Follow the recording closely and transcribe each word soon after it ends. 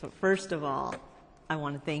But first of all, I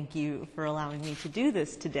want to thank you for allowing me to do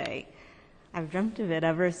this today. I've dreamt of it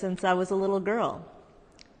ever since I was a little girl.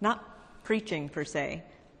 Not preaching per se,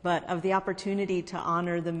 but of the opportunity to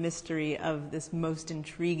honor the mystery of this most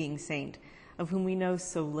intriguing saint, of whom we know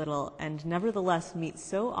so little and nevertheless meet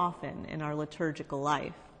so often in our liturgical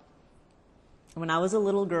life. When I was a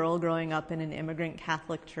little girl growing up in an immigrant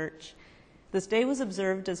Catholic church, this day was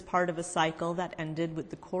observed as part of a cycle that ended with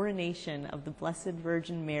the coronation of the Blessed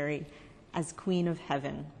Virgin Mary as Queen of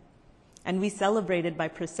Heaven. And we celebrated by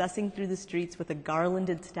processing through the streets with a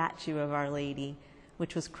garlanded statue of Our Lady,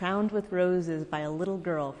 which was crowned with roses by a little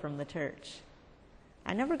girl from the church.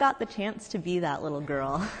 I never got the chance to be that little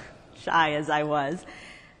girl, shy as I was.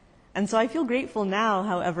 And so I feel grateful now,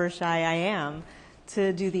 however shy I am,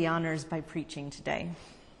 to do the honors by preaching today.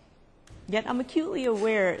 Yet I'm acutely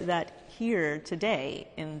aware that here today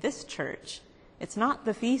in this church, it's not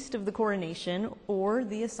the feast of the coronation or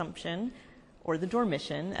the Assumption or the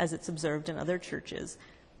Dormition as it's observed in other churches,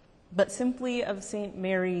 but simply of St.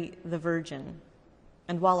 Mary the Virgin.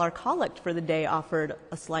 And while our collect for the day offered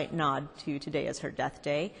a slight nod to today as her death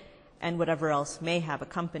day and whatever else may have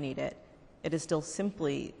accompanied it, it is still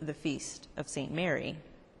simply the feast of St. Mary.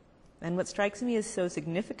 And what strikes me as so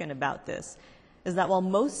significant about this is that while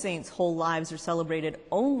most saints' whole lives are celebrated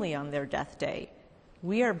only on their death day,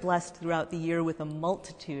 we are blessed throughout the year with a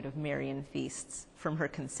multitude of Marian feasts, from her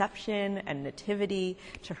conception and nativity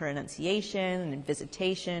to her annunciation and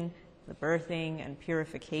visitation, the birthing and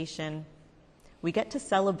purification. We get to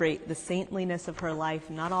celebrate the saintliness of her life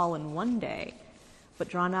not all in one day, but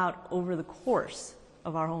drawn out over the course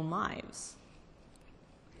of our own lives.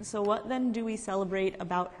 So what then do we celebrate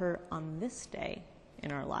about her on this day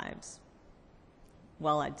in our lives?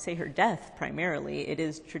 Well, I'd say her death primarily. It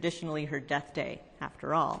is traditionally her death day,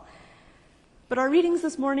 after all. But our readings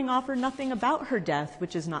this morning offer nothing about her death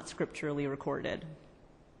which is not scripturally recorded.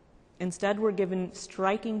 Instead, we're given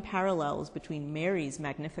striking parallels between Mary's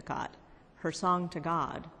Magnificat, her song to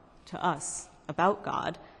God, to us, about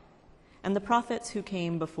God, and the prophets who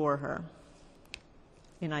came before her,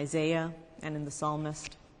 in Isaiah and in the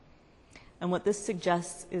psalmist. And what this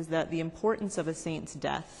suggests is that the importance of a saint's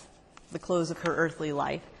death, the close of her earthly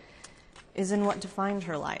life, is in what defined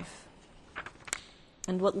her life.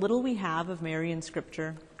 And what little we have of Mary in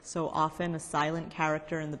Scripture, so often a silent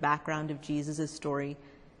character in the background of Jesus' story,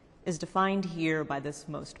 is defined here by this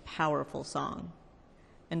most powerful song.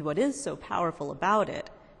 And what is so powerful about it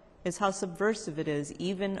is how subversive it is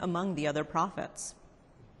even among the other prophets.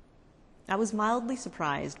 I was mildly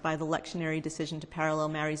surprised by the lectionary decision to parallel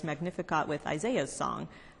Mary's Magnificat with Isaiah's song,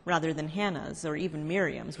 rather than Hannah's or even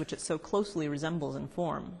Miriam's, which it so closely resembles in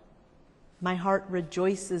form. My heart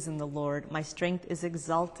rejoices in the Lord, my strength is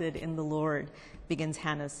exalted in the Lord, begins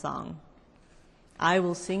Hannah's song. I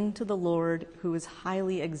will sing to the Lord who is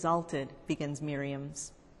highly exalted, begins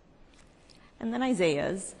Miriam's. And then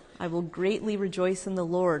Isaiah's, I will greatly rejoice in the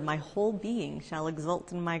Lord, my whole being shall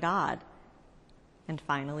exult in my God. And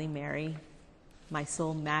finally, Mary, my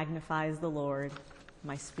soul magnifies the Lord,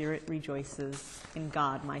 my spirit rejoices in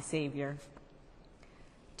God, my Savior.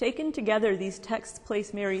 Taken together, these texts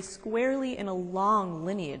place Mary squarely in a long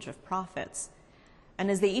lineage of prophets. And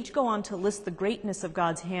as they each go on to list the greatness of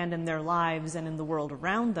God's hand in their lives and in the world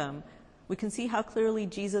around them, we can see how clearly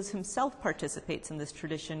Jesus himself participates in this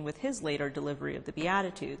tradition with his later delivery of the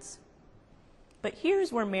Beatitudes. But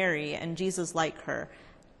here's where Mary and Jesus like her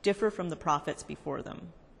differ from the prophets before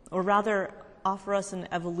them, or rather offer us an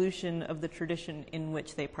evolution of the tradition in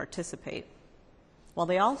which they participate. While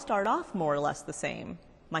they all start off more or less the same,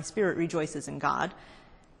 my spirit rejoices in God,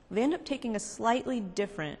 they end up taking a slightly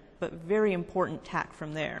different but very important tack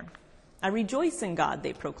from there. I rejoice in God,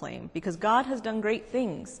 they proclaim, because God has done great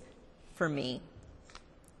things for me.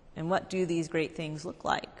 And what do these great things look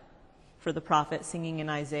like? For the prophet singing in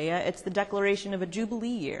Isaiah, it's the declaration of a jubilee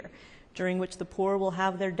year, during which the poor will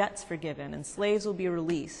have their debts forgiven and slaves will be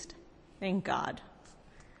released. Thank God.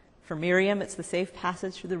 For Miriam, it's the safe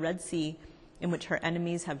passage through the Red Sea in which her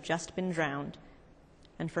enemies have just been drowned.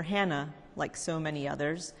 And for Hannah, like so many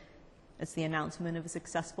others, it's the announcement of a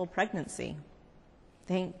successful pregnancy.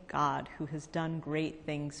 Thank God who has done great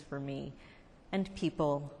things for me and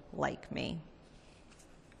people like me.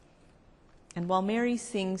 And while Mary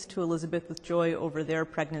sings to Elizabeth with joy over their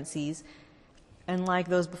pregnancies, and like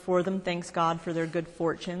those before them, thanks God for their good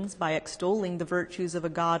fortunes by extolling the virtues of a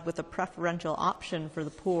God with a preferential option for the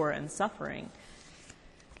poor and suffering,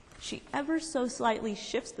 she ever so slightly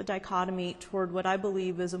shifts the dichotomy toward what I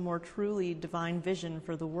believe is a more truly divine vision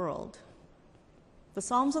for the world. The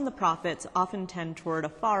Psalms and the prophets often tend toward a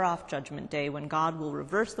far-off judgment day when God will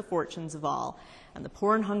reverse the fortunes of all, and the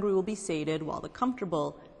poor and hungry will be sated, while the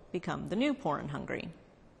comfortable become the new poor and hungry.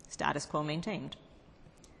 Status quo maintained.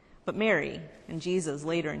 But Mary and Jesus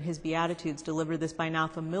later in his Beatitudes deliver this by now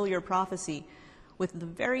familiar prophecy with the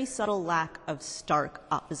very subtle lack of stark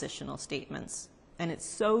oppositional statements. And it's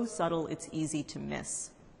so subtle it's easy to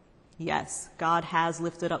miss. Yes, God has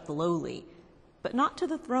lifted up the lowly, but not to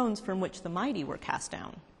the thrones from which the mighty were cast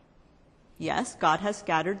down. Yes, God has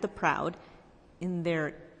scattered the proud in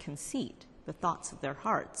their conceit, the thoughts of their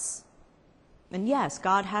hearts. And yes,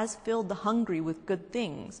 God has filled the hungry with good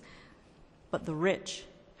things, but the rich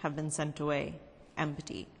have been sent away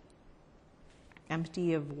empty.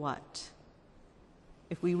 Empty of what?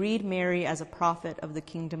 If we read Mary as a prophet of the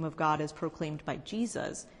kingdom of God as proclaimed by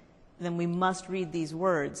Jesus, then we must read these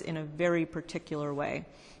words in a very particular way.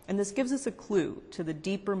 And this gives us a clue to the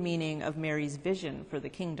deeper meaning of Mary's vision for the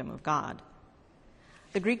kingdom of God.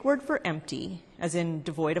 The Greek word for empty, as in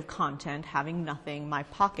devoid of content, having nothing, my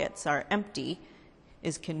pockets are empty,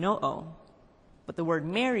 is kinoo. But the word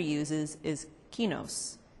Mary uses is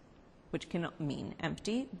kinos, which can mean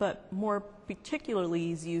empty, but more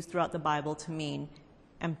particularly is used throughout the Bible to mean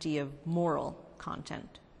empty of moral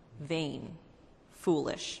content, vain,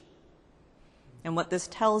 foolish. And what this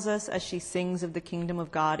tells us as she sings of the kingdom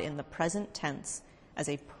of God in the present tense as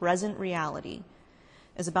a present reality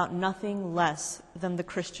is about nothing less than the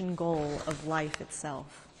Christian goal of life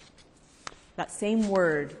itself. That same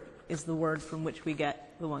word is the word from which we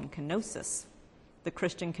get the one kenosis, the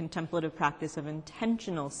Christian contemplative practice of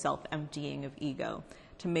intentional self-emptying of ego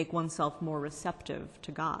to make oneself more receptive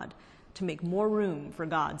to God, to make more room for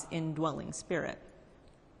God's indwelling spirit.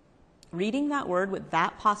 Reading that word with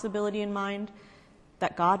that possibility in mind,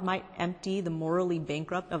 that God might empty the morally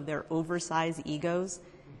bankrupt of their oversized egos,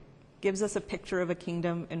 gives us a picture of a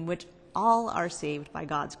kingdom in which all are saved by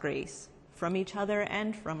God's grace, from each other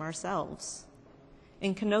and from ourselves.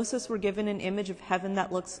 In kenosis, we're given an image of heaven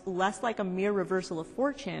that looks less like a mere reversal of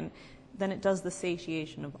fortune than it does the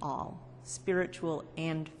satiation of all, spiritual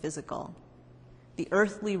and physical. The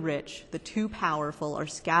earthly rich, the too powerful, are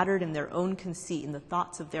scattered in their own conceit in the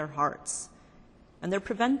thoughts of their hearts, and they're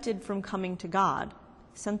prevented from coming to God,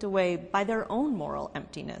 sent away by their own moral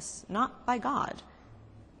emptiness, not by God.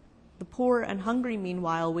 The poor and hungry,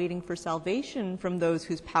 meanwhile, waiting for salvation from those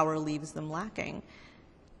whose power leaves them lacking.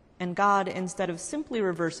 And God, instead of simply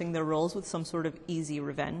reversing their roles with some sort of easy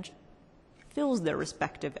revenge, fills their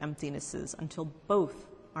respective emptinesses until both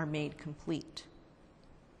are made complete.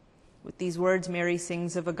 With these words, Mary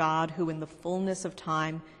sings of a God who, in the fullness of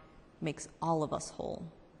time, makes all of us whole.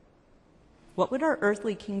 What would our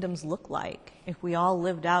earthly kingdoms look like if we all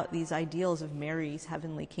lived out these ideals of Mary's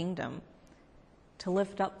heavenly kingdom? To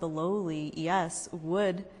lift up the lowly, yes,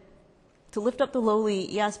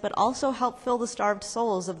 but also help fill the starved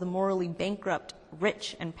souls of the morally bankrupt,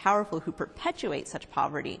 rich, and powerful who perpetuate such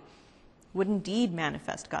poverty would indeed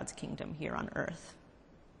manifest God's kingdom here on earth.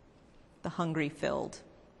 The hungry filled,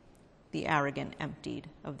 the arrogant emptied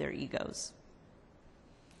of their egos.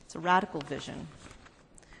 It's a radical vision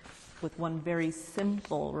with one very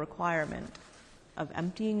simple requirement of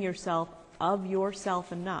emptying yourself of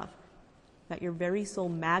yourself enough that your very soul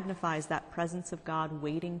magnifies that presence of God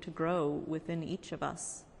waiting to grow within each of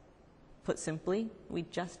us. Put simply, we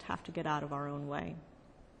just have to get out of our own way.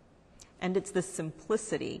 And it's this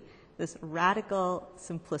simplicity, this radical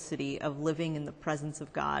simplicity of living in the presence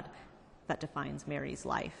of God that defines Mary's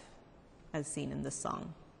life, as seen in this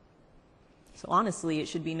song. So honestly, it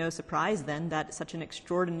should be no surprise then that such an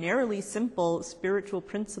extraordinarily simple spiritual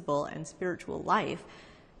principle and spiritual life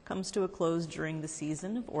comes to a close during the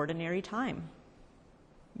season of ordinary time.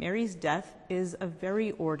 Mary's death is a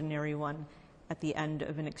very ordinary one at the end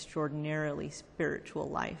of an extraordinarily spiritual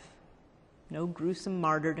life. No gruesome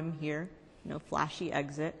martyrdom here, no flashy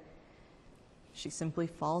exit. She simply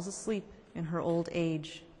falls asleep in her old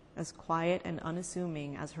age, as quiet and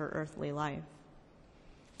unassuming as her earthly life.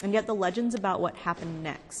 And yet the legends about what happened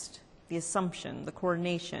next, the Assumption, the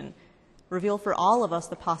coronation, reveal for all of us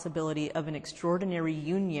the possibility of an extraordinary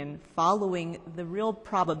union following the real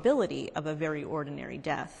probability of a very ordinary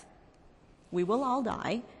death. We will all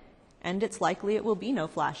die, and it's likely it will be no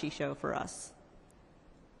flashy show for us.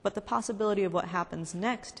 But the possibility of what happens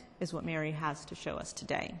next is what Mary has to show us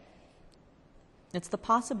today. It's the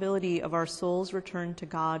possibility of our soul's return to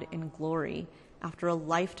God in glory after a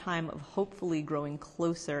lifetime of hopefully growing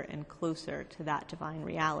closer and closer to that divine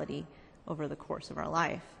reality over the course of our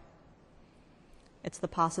life. It's the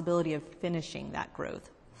possibility of finishing that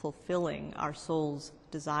growth, fulfilling our soul's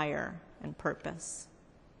desire and purpose.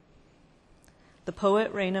 The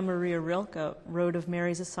poet Raina Maria Rilke wrote of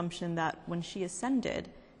Mary's assumption that when she ascended,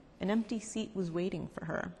 an empty seat was waiting for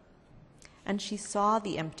her. And she saw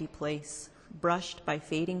the empty place, brushed by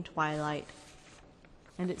fading twilight,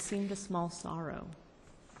 and it seemed a small sorrow,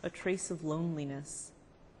 a trace of loneliness,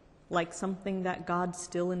 like something that God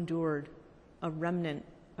still endured, a remnant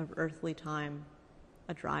of earthly time,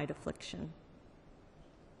 a dried affliction.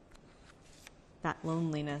 That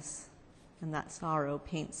loneliness and that sorrow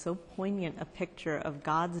paint so poignant a picture of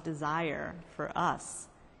God's desire for us,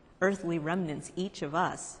 earthly remnants, each of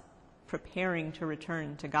us, preparing to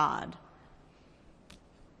return to God.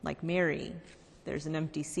 Like Mary, there's an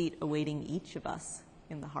empty seat awaiting each of us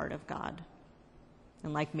in the heart of God.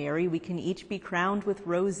 And like Mary, we can each be crowned with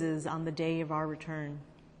roses on the day of our return.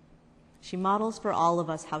 She models for all of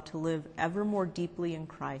us how to live ever more deeply in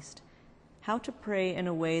Christ, how to pray in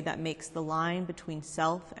a way that makes the line between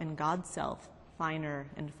self and God's self finer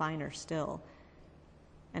and finer still,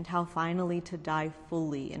 and how finally to dive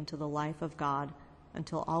fully into the life of God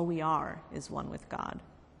until all we are is one with God.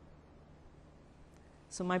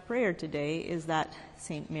 So my prayer today is that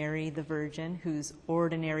St. Mary the Virgin, whose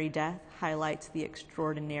ordinary death highlights the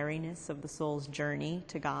extraordinariness of the soul's journey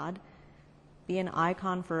to God, be an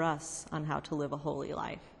icon for us on how to live a holy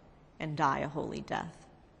life and die a holy death,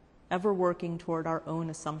 ever working toward our own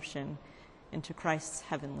assumption into Christ's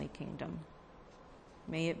heavenly kingdom.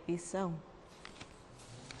 May it be so.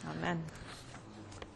 Amen.